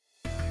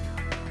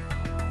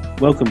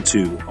Welcome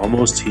to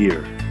Almost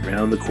Here,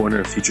 Round the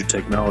Corner Future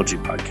Technology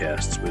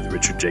podcasts with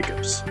Richard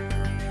Jacobs.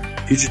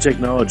 Future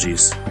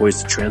technologies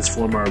poised to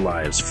transform our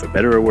lives for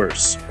better or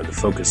worse are the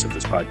focus of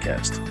this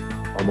podcast.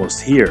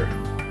 Almost here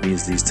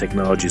means these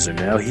technologies are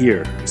now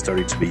here and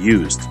starting to be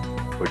used,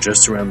 or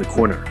just around the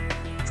corner,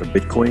 from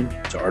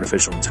Bitcoin to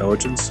artificial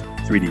intelligence,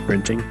 3D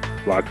printing,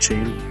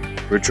 blockchain,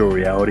 virtual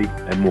reality,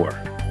 and more.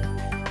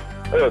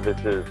 Hello, this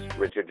is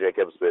Richard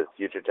Jacobs with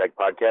Future Tech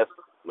Podcast.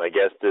 My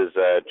guest is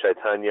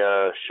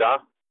Chaitanya Shah.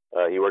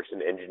 He works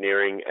in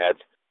engineering at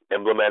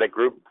Emblematic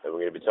Group, and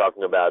we're going to be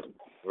talking about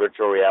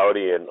virtual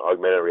reality and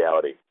augmented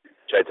reality.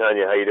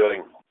 Chaitanya, how are you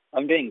doing?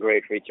 I'm doing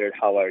great, Richard.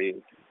 How are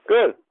you?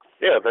 Good.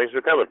 Yeah, thanks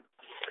for coming.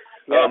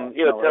 Tell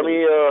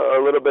me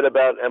a little bit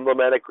about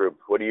Emblematic Group.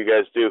 What do you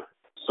guys do?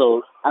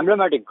 So,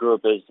 Emblematic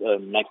Group is a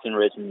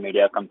next-generation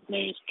media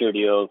company,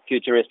 studio,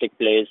 futuristic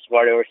place,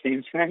 whatever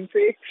seems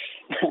fancy.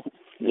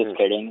 Just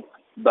kidding.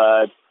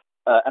 But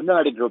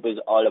Emblematic Group is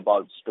all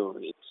about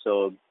stories.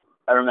 So,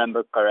 I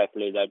remember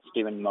correctly that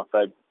Stephen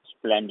Moffat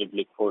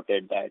splendidly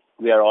quoted that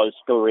we are all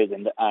stories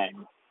in the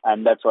end.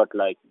 And that's what,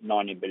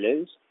 Noni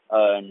believes.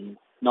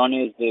 Noni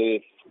is the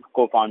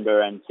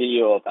co-founder and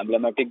CEO of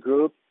Emblematic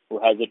Group, who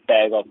has a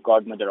tag of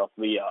Godmother of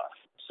VR.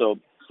 So,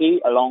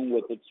 along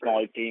with its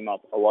small team of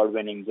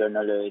award-winning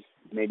journalists,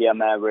 media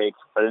mavericks,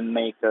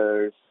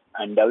 filmmakers,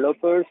 and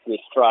developers, we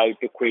strive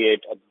to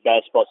create a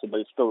best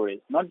possible stories,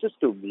 not just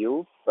to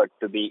view, but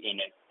to be in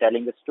it,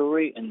 telling a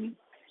story in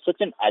such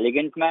an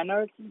elegant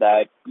manner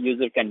that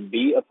user can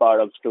be a part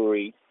of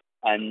story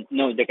and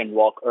know they can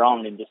walk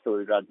around in the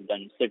story rather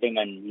than sitting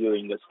and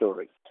viewing the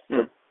story.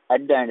 So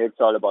at the end, it's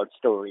all about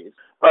stories.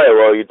 All right,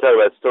 well, you talk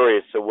about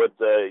stories. So what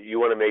you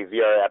want to make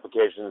VR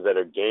applications that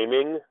are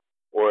gaming,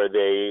 or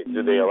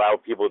do they allow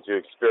people to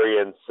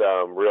experience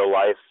real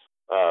life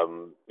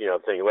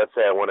thing? Let's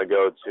say I want to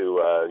go to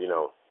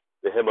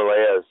the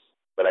Himalayas,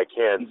 but I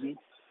can't.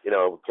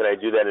 Can I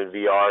do that in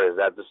VR? Is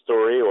that the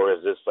story, or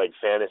is this like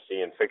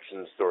fantasy and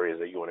fiction stories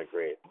that you want to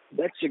create?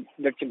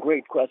 That's a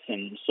great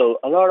question. So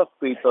a lot of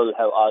people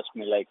have asked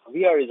me,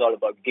 VR is all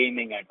about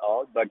gaming and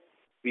all, but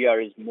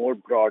VR is more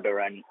broader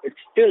and it's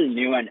still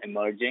new and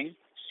emerging.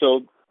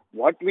 So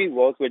what we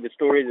work with the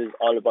stories is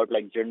all about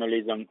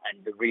journalism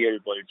and the real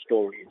world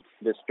stories,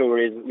 the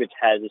stories which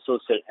has a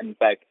social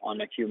impact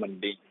on a human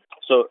being.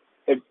 So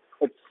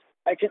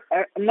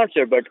I'm not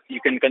sure, but you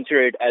can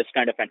consider it as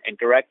kind of an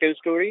interactive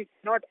story,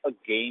 not a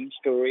game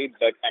story,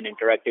 but an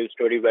interactive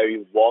story where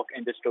you walk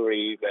in the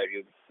story, where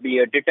you be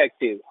a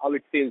detective, how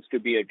it feels to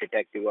be a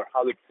detective, or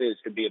how it feels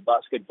to be a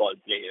basketball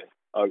player,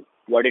 or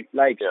what it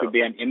likes to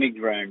be an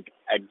immigrant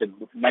at the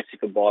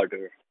Mexico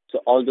border. So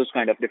all those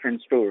kind of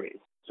different stories.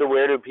 So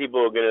where are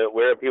people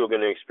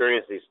gonna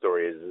experience these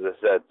stories? Is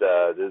this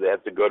do they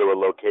have to go to a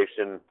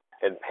location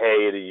and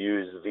pay to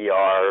use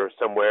VR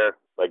somewhere?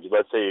 Like,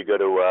 let's say you go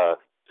to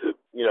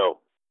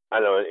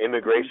an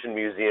immigration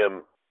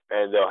museum,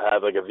 and they'll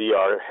have a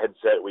VR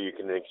headset where you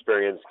can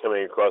experience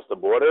coming across the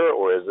border,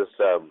 or is this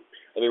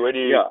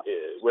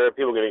where are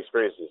people going to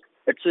experience this?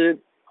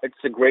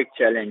 It's a great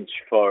challenge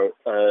for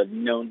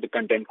the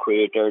content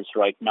creators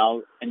right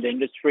now in the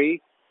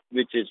industry,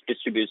 which is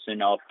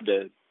distribution of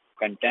the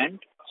content.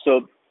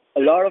 So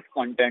a lot of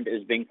content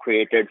is being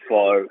created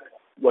for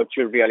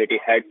virtual reality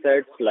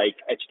headsets like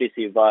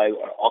HTC Vive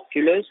or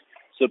Oculus.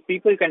 So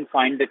people can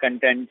find the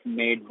content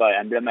made by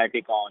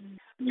Emblematic on,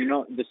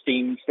 the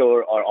Steam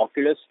store or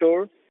Oculus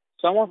store.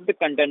 Some of the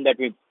content that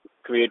we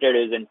created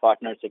is in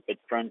partnership with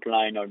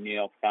Frontline or New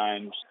York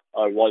Times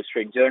or Wall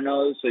Street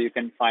Journal. So you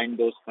can find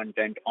those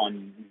content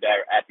on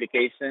their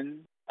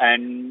application.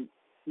 And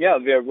we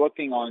are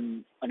working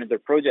on another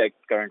project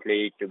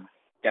currently to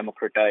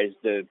democratize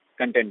the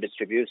content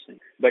distribution.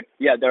 But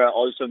there are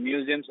also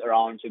museums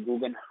around. So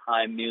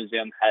Guggenheim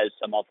Museum has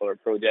some of our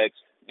projects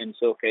in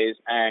showcase,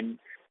 and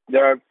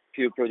there are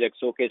few project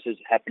showcases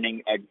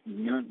happening at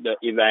the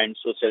events,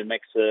 social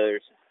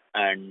mixers,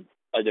 and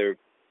other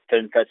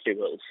film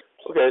festivals.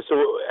 Okay, so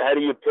how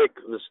do you pick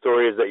the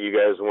stories that you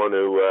guys want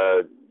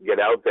to get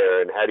out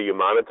there, and how do you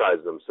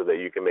monetize them so that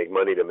you can make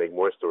money to make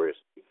more stories?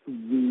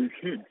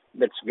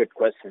 That's a good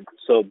question.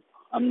 So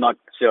I'm not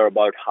sure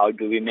about how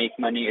do we make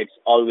money. It's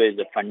always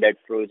a funded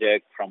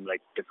project from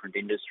different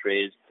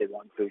industries. They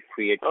want to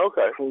create a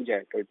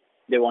project, or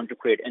they want to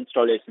create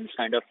installations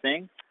kind of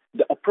thing.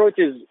 The approach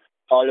is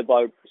all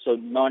about, so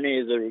Noni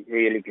is a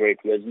really great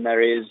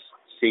visionary.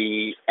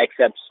 She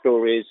accepts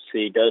stories,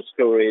 she does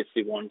stories,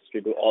 she wants to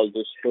do all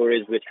those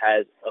stories which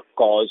has a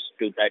cause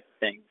to that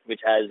thing, which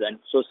has a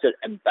social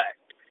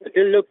impact. If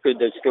you look to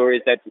the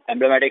stories that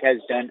Emblematic has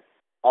done,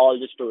 all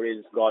the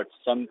stories got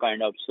some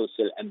kind of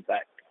social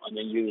impact on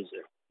the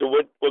user. So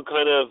what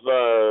kind of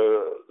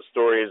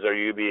stories are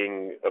you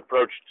being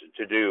approached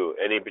to do?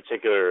 Any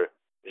particular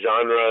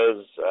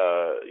genres?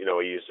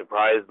 Are you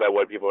surprised by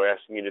what people are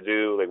asking you to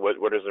do?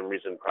 What are some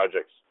recent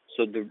projects?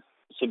 So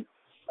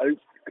I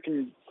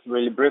can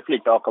really briefly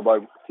talk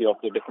about a few of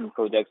the different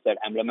projects that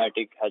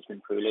Emblematic has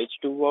been privileged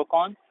to work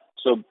on.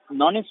 So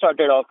Noni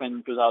started off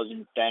in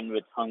 2010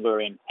 with Hunger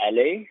in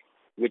LA,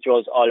 which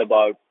was all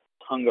about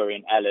hunger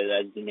in Alice,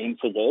 as the name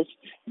suggests.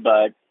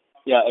 But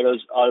yeah, it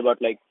was all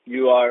about like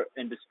you are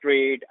in the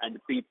street and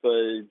the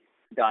people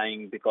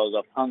dying because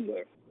of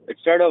hunger. It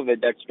started off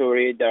with that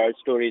story. There are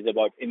stories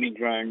about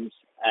immigrants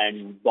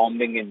and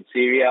bombing in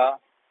Syria.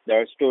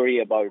 There are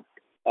stories about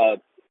a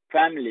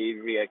family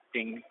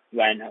reacting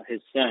when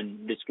his son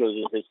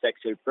discloses his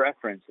sexual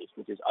preferences,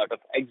 which is out of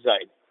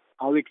exile.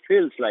 How it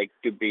feels like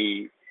to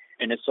be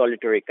in a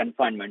solitary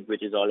confinement,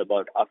 which is all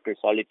about after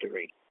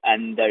solitary.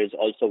 And there is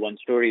also one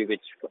story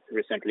which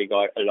recently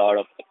got a lot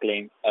of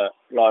acclaim, a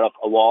lot of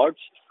awards,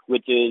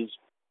 which is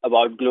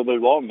about global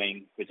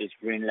warming, which is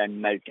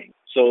Greenland melting.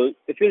 So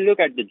if you look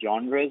at the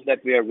genres that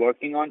we are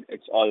working on,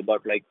 it's all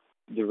about like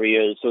the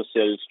real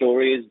social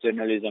stories,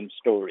 journalism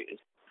stories.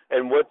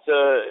 And what's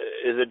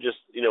is it just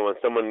when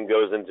someone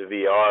goes into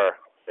VR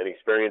and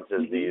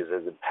experiences Hmm. these,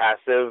 is it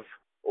passive,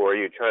 or are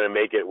you trying to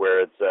make it where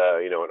it's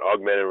an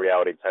augmented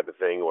reality type of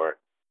thing, or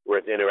where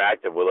it's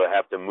interactive? Will it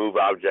have to move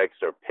objects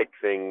or pick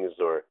things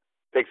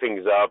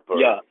up or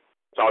Yeah,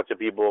 talk to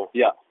people?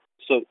 yeah.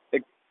 So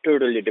it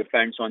totally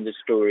depends on the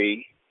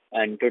story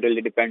and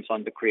totally depends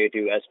on the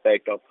creative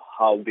aspect of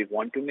how we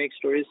want to make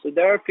stories. So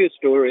there are a few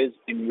stories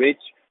in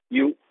which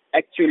you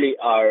actually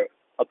are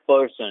a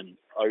person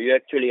or you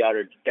actually are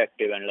a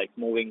detective and like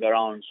moving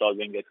around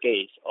solving a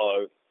case,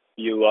 or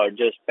you are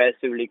just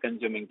passively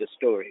consuming the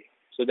story.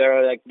 So there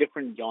are like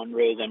different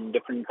genres and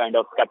different kind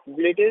of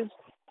capabilities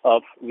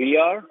of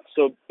VR.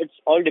 So it's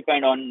all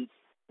depend on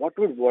what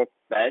would work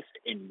best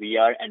in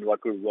VR and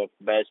what would work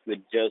best with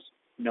just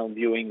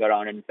viewing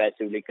around and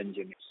passively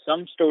consuming.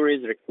 Some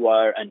stories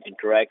require an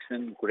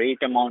interaction, great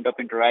amount of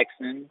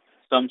interaction.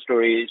 Some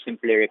stories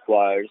simply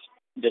requires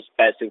just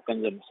passive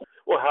consumption.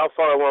 Well, how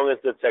far along is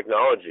the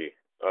technology,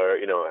 or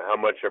how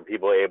much are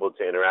people able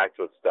to interact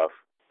with stuff?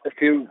 If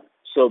you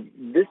so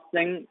this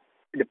thing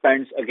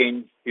depends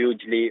again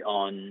hugely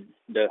on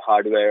the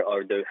hardware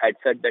or the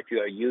headset that you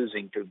are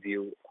using to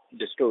view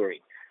the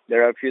story.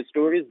 There are a few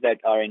stories that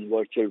are in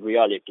virtual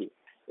reality.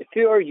 If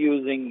you are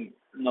using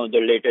the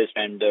latest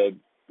and the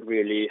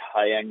really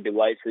high end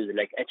devices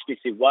like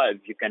HTC Vive,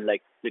 you can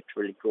like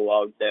literally go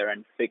out there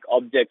and pick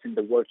objects in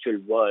the virtual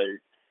world.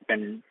 You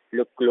can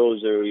look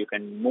closer, you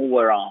can move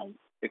around.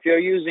 If you're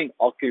using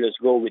Oculus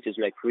Go, which is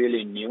like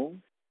really new,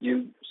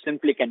 you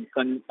simply can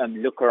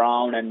look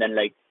around and then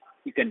like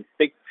you can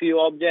pick few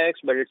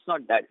objects, but it's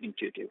not that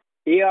intuitive.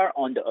 AR,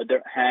 on the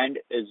other hand,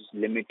 is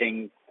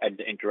limiting at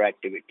the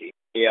interactivity.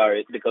 AR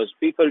is because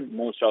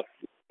most of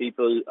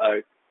people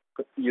are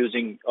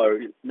using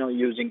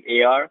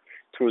AR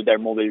through their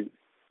mobile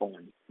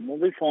phone.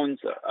 Mobile phones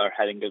are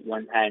having the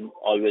one hand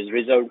always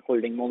reserved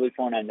holding mobile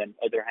phone, and then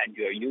other hand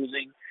you are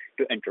using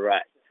to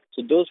interact.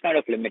 So those kind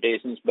of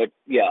limitations, but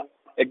yeah,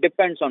 it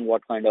depends on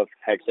what kind of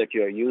headset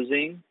you are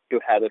using to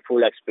have a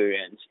full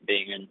experience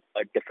being in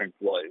a different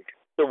world.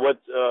 So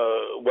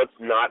what's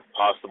not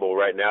possible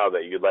right now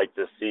that you'd like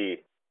to see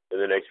in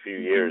the next few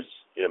Hmm. years?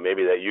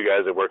 Maybe that you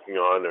guys are working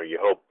on, or you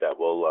hope that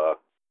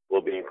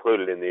will be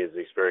included in these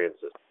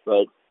experiences.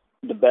 Well,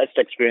 the best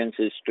experience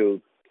is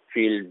to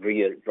feel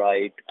real,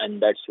 right?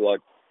 And that's what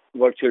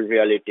virtual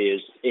reality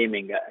is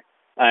aiming at.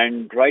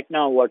 And right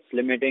now, what's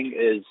limiting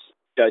is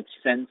touch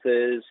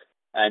senses,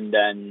 and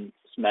then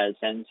smell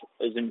sense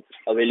isn't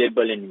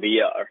available in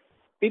VR.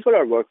 People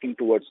are working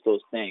towards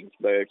those things,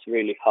 but it's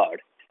really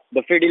hard.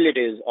 The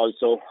fidelity is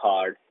also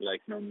hard,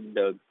 like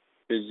the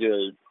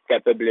visual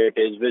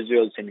capabilities,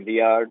 visuals in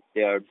VR,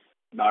 they are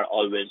not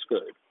always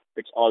good.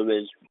 It's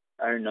always,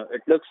 I don't know,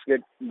 it looks a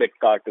bit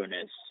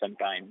cartoonish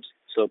sometimes.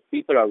 So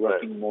people are Right.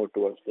 working more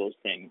towards those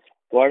things.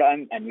 What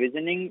I'm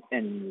envisioning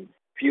in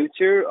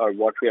future or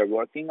what we are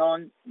working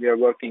on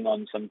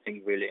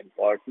something really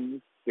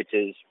important, which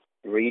is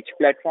Reach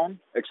platform.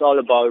 It's all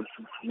about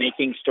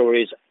making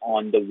stories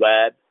on the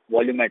web,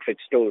 volumetric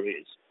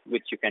stories,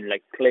 which you can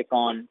like click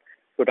on,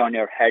 put on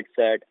your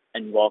headset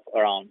and walk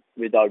around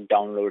without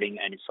downloading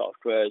any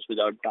softwares,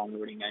 without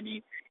downloading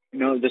any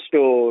the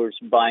stores,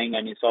 buying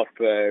any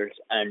softwares,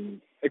 and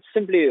it's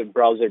simply a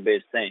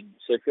browser-based thing.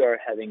 So if you are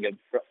having a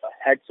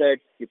headset,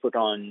 you put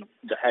on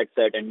the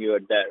headset and you are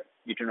there.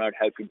 You do not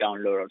have to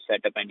download or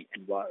set up any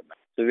environment.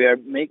 So we are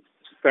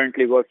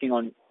currently working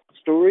on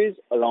stories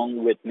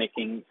along with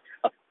making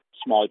a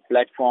small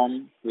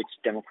platform which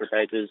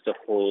democratizes the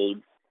whole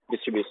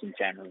distribution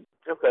channel.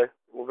 Okay.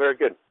 Well, very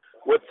good.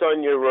 What's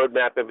on your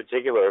roadmap in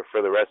particular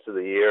for the rest of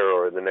the year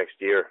or the next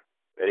year?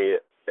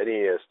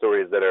 Any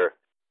stories that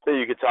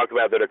you could talk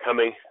about that are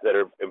coming that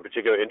are in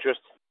particular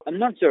interest? I'm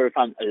not sure if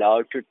I'm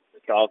allowed to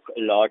talk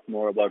a lot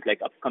more about like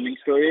upcoming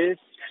stories,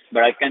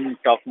 but I can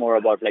talk more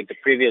about like the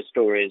previous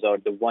stories or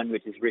the one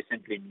which is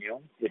recently new,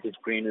 which is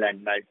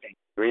Greenland melting.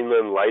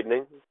 Greenland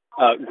lightning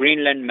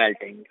Greenland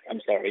melting.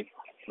 I'm sorry.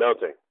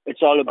 melting.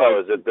 It's all Oh, about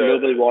is it the?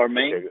 global Okay.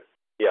 warming.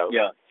 Yeah.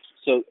 Yeah.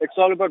 So it's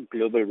all about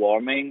global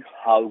warming,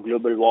 how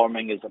global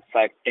warming is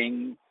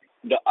affecting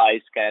the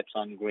ice caps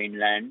on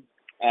Greenland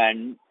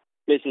and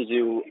places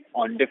you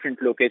on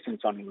different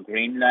locations on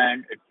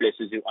Greenland. It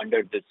places you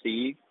under the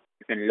sea.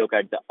 You can look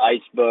at the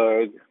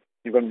iceberg.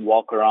 You can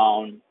walk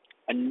around.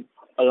 And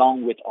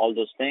along with all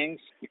those things,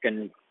 you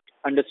can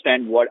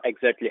understand what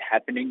exactly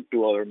happening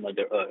to our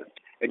Mother Earth.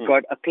 It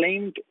got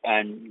acclaimed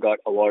and got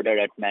awarded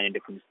at many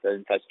different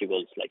film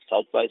festivals like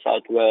South by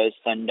Southwest,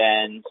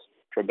 Sundance,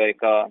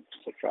 Tribeca,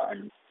 etc.,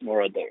 and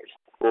more others.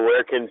 Well,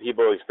 where can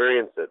people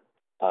experience it?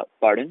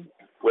 Pardon?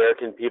 Where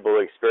can people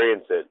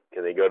experience it?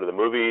 Can they go to the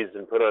movies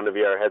and put on a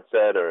VR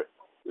headset, or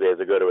do they have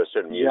to go to a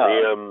certain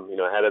museum?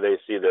 How do they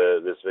see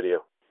this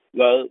video?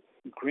 Well,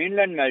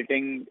 Greenland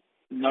Melting,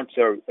 not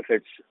sure if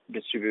it's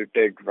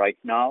distributed right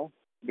now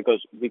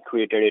because we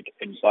created it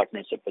in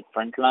partnership with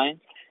Frontline,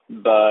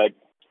 but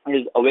it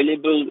is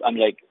available.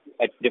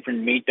 At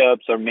different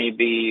meetups or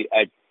maybe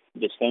at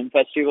the film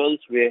festivals.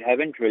 We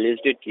haven't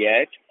released it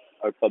yet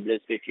or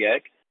published it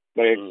yet,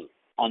 but it's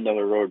on the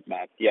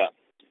roadmap. Yeah.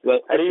 Well,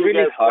 how do it's you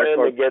really guys hard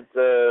plan to get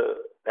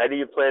how do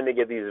you plan to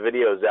get these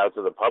videos out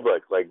to the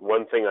public? Like,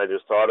 one thing I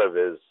just thought of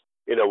is,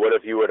 what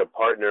if you were to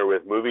partner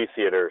with movie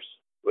theaters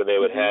where they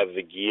would have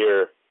the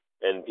gear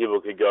and people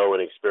could go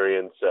and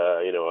experience,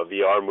 a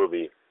VR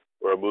movie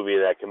or a movie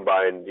that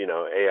combined,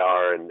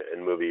 AR and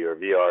movie or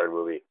VR and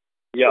movie?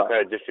 Yeah. What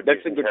kind of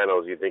distribution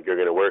channels do you think are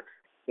going to work?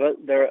 Well,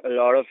 there are a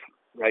lot of,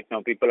 right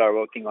now, people are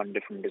working on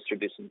different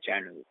distribution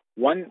channels.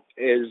 One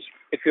is,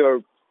 if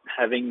you're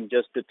having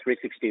just the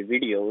 360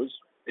 videos,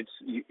 it's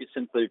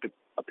simple to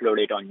upload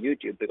it on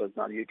YouTube because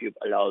now YouTube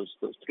allows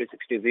those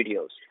 360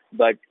 videos.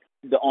 But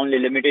the only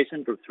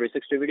limitation to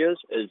 360 videos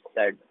is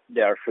that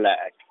they are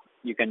flat.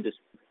 You can just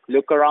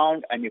look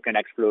around and you can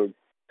explore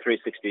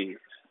 360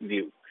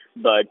 view.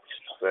 But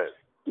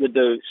with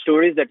the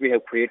stories that we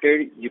have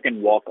created, you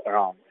can walk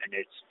around and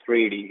it's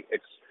 3D,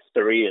 it's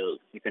surreal.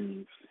 You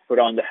can put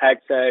on the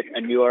headset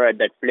and you are at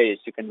that place.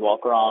 You can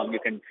walk around, you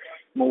can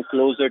move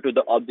closer to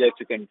the objects,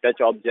 you can touch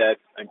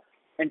objects and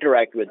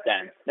interact with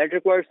them. That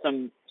requires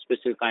some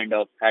special kind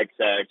of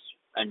headsets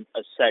and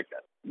a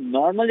setup.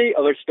 Normally,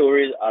 our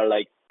stories are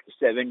like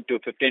 7 to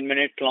 15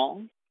 minutes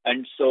long.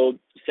 And so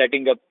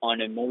setting up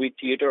on a movie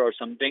theater or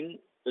something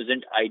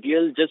isn't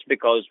ideal just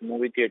because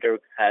movie theater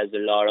has a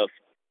lot of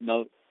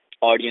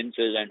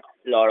audiences and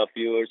a lot of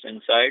viewers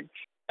inside,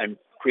 and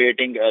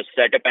creating a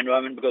setup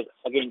environment because,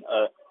 again,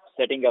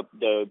 setting up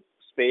the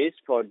space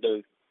for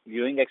the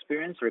viewing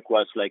experience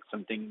requires like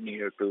something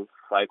near to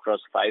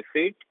 5x5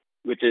 feet,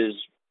 which is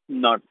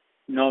not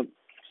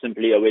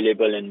simply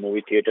available in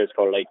movie theaters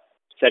for like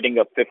setting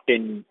up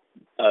 15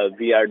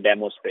 VR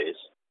demo space.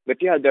 But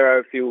yeah, there are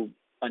a few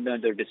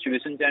another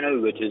distribution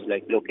channel which is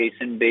like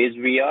location-based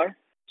VR.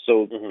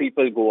 So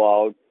people go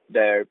out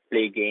there,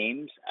 play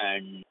games,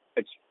 and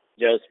it's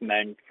just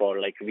meant for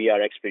like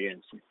VR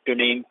experience. To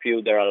name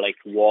few, there are like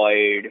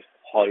Void,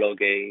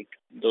 Hologate.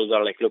 Those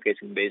are like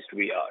location-based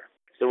VR.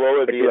 So what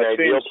would be an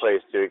ideal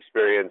place to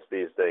experience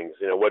these things?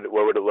 What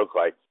would it look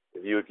like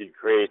if you could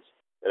create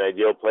an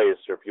ideal place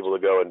for people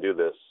to go and do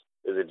this?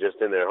 Is it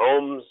just in their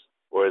homes,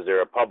 or is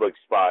there a public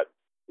spot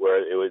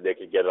where they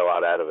could get a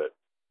lot out of it?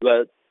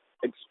 Well,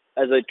 it's,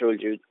 as I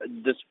told you,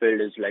 this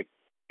field is like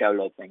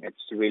developing.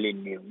 It's really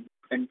new.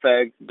 In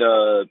fact,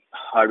 the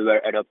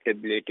hardware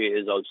adaptability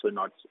is also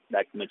not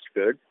that much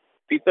good.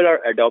 People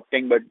are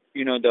adopting, but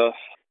the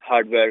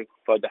hardware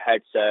for the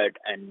headset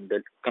and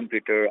the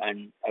computer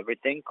and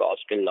everything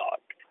cost a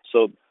lot.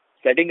 So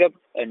setting up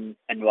an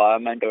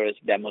environment or a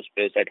demo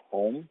space at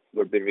home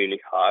would be really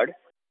hard.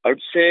 I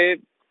would say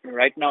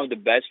right now the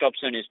best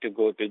option is to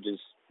go to this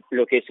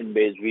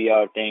location-based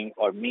VR thing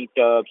or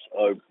meetups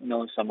or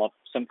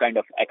some kind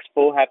of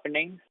expo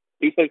happening.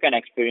 People can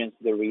experience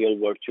the real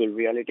virtual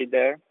reality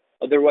there.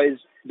 Otherwise,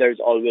 there's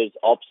always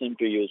option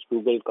to use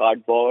Google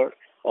Cardboard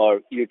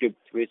or YouTube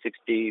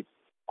 360.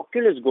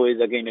 Oculus Go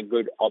is again a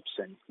good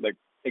option, but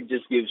it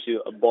just gives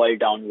you a boiled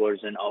down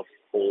version of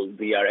whole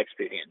VR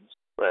experience.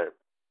 Right.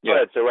 Yeah.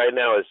 Right. So right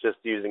now it's just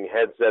using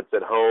headsets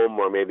at home,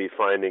 or maybe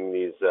finding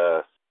these,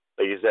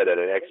 like you said, at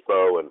an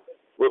expo. And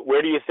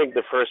where do you think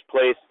the first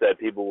place that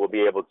people will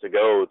be able to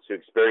go to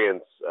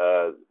experience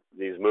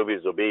these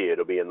movies will be?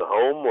 It'll be in the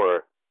home,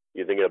 or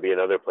you think it'll be in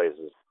other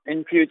places?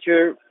 In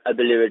future, I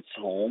believe it's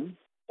home.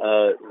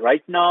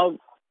 Right now,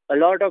 a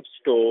lot of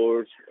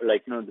stores,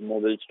 like the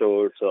mobile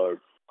stores, or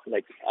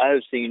like I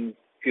have seen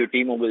few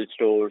T-Mobile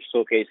stores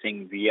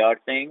showcasing VR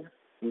thing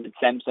with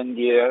Samsung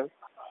Gear.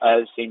 I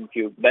have seen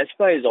few. Best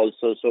Buy is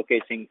also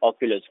showcasing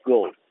Oculus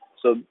Go.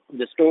 So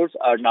the stores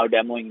are now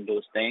demoing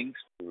those things.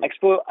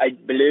 Expo, I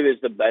believe,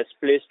 is the best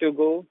place to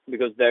go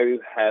because there's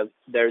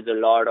a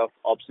lot of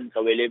options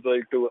available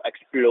to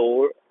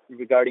explore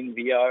regarding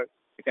VR.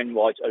 You can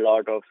watch a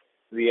lot of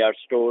VR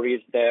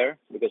stories there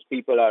because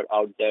people are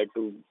out there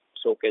to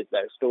showcase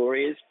their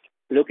stories.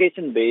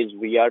 Location-based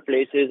VR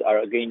places are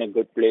again a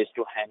good place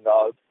to hang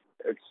out.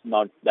 It's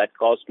not that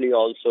costly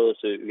also,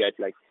 so you get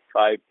like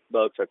 $5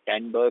 or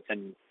 $10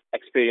 and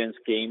experience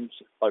games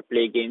or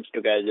play games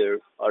together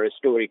or a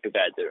story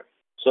together.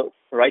 So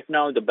right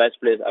now, the best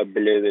place I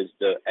believe is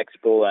the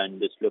expo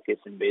and this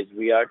location-based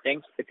VR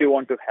things if you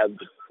want to have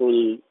the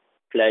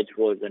full-fledged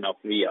version of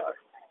VR.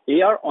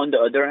 AR, on the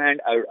other hand,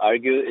 I would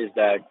argue is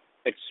that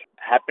it's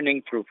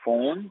happening through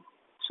phone.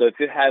 So if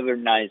you have a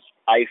nice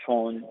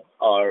iPhone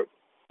or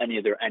any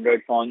other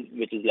Android phone,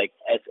 which is like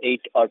S8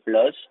 or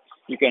plus,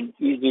 you can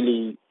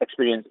easily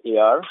experience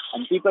AR,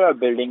 and people are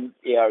building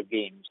AR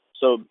games.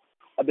 So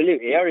I believe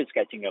AR is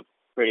catching up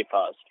pretty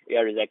fast.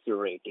 AR is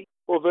accelerating.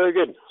 Well, very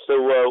good.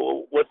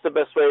 So what's the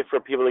best way for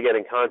people to get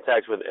in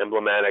contact with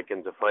Emblematic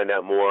and to find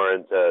out more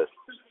and to,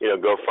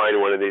 go find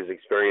one of these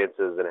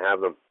experiences and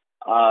have them?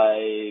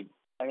 I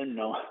don't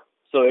know.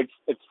 So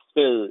it's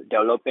still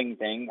developing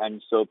thing,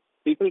 and so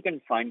people can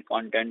find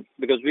content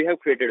because we have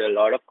created a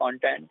lot of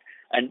content,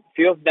 and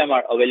few of them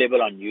are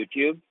available on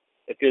YouTube.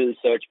 If you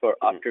search for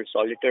After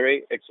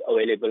Solitary, it's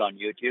available on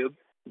YouTube.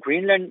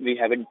 Greenland, we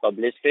haven't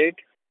published it.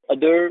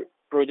 Other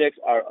projects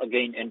are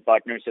again in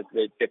partnership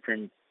with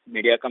different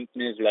media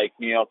companies like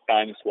New York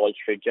Times, Wall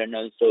Street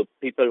Journal. So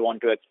people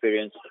want to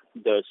experience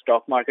the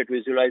stock market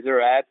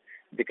visualizer app,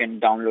 they can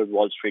download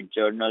Wall Street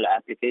Journal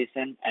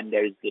application, and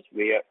there is this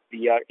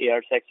VR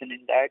AR section in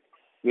that,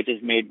 which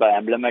is made by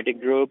Emblematic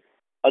Group.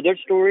 Other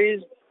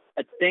stories,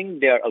 I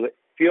think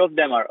few of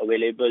them are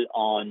available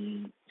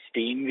on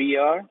Steam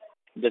VR,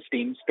 the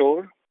Steam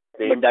store.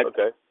 Steam? But that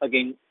Okay.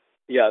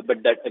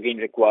 again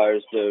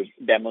requires the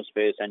demo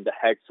space and the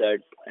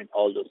headset and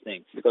all those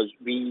things, because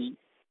we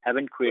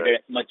haven't created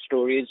much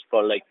stories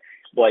for like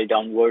boiled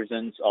down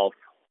versions of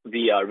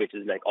VR, which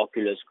is like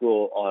Oculus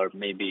Go or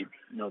maybe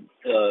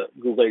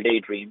Google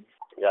Daydream.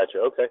 Gotcha.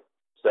 Okay.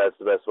 So that's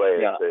the best way.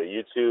 Yeah.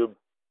 It's YouTube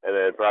and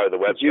then probably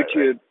the website.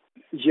 YouTube. Right?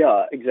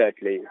 Yeah,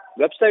 exactly.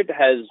 Website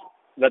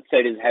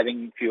is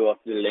having few of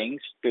the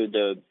links to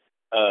the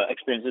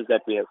experiences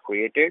that we have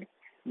created.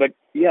 But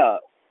yeah,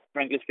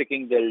 frankly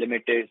speaking, the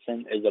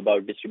limitation is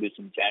about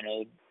distribution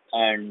channel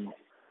and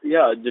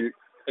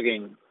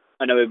again,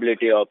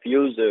 unavailability of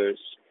users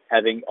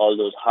having all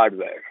those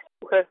hardware.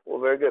 Okay. Well,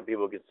 very good.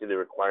 People can see the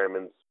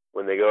requirements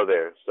when they go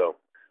there. So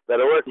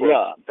that'll work. Well,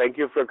 Yeah. Thank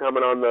you for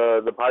coming on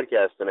the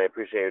podcast, and I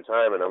appreciate your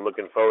time, and I'm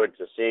looking forward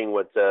to seeing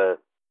what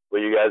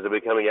you guys will be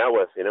coming out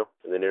with,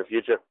 in the near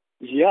future.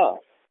 Yeah,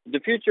 the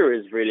future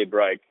is really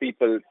bright.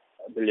 People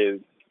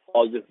believe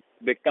all the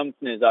big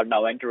companies are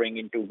now entering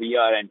into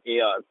VR and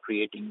AR,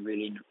 creating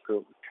really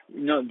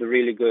the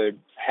really good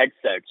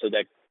headsets so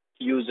that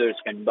users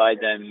can buy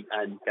them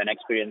and can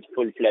experience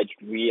full-fledged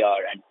VR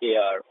and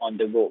AR on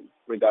the go,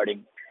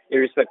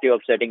 irrespective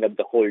of setting up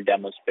the whole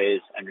demo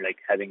space and like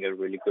having a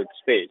really good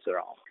space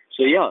around.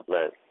 So yeah,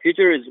 Right.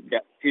 future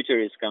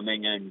is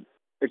coming, and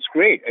it's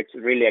great. It's a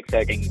really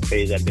exciting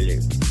phase, I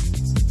believe.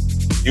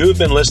 You have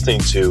been listening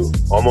to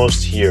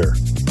Almost Here,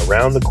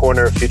 Around the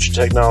Corner Future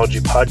Technology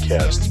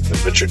podcast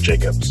with Richard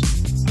Jacobs.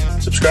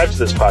 Subscribe to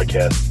this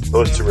podcast,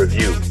 post a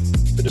review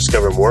to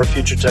discover more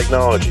future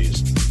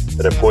technologies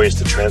that are poised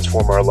to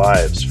transform our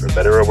lives for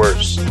better or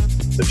worse,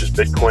 such as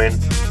Bitcoin,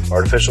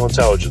 artificial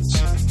intelligence,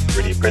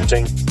 3D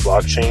printing,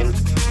 blockchain,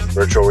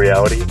 virtual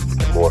reality,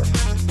 and more.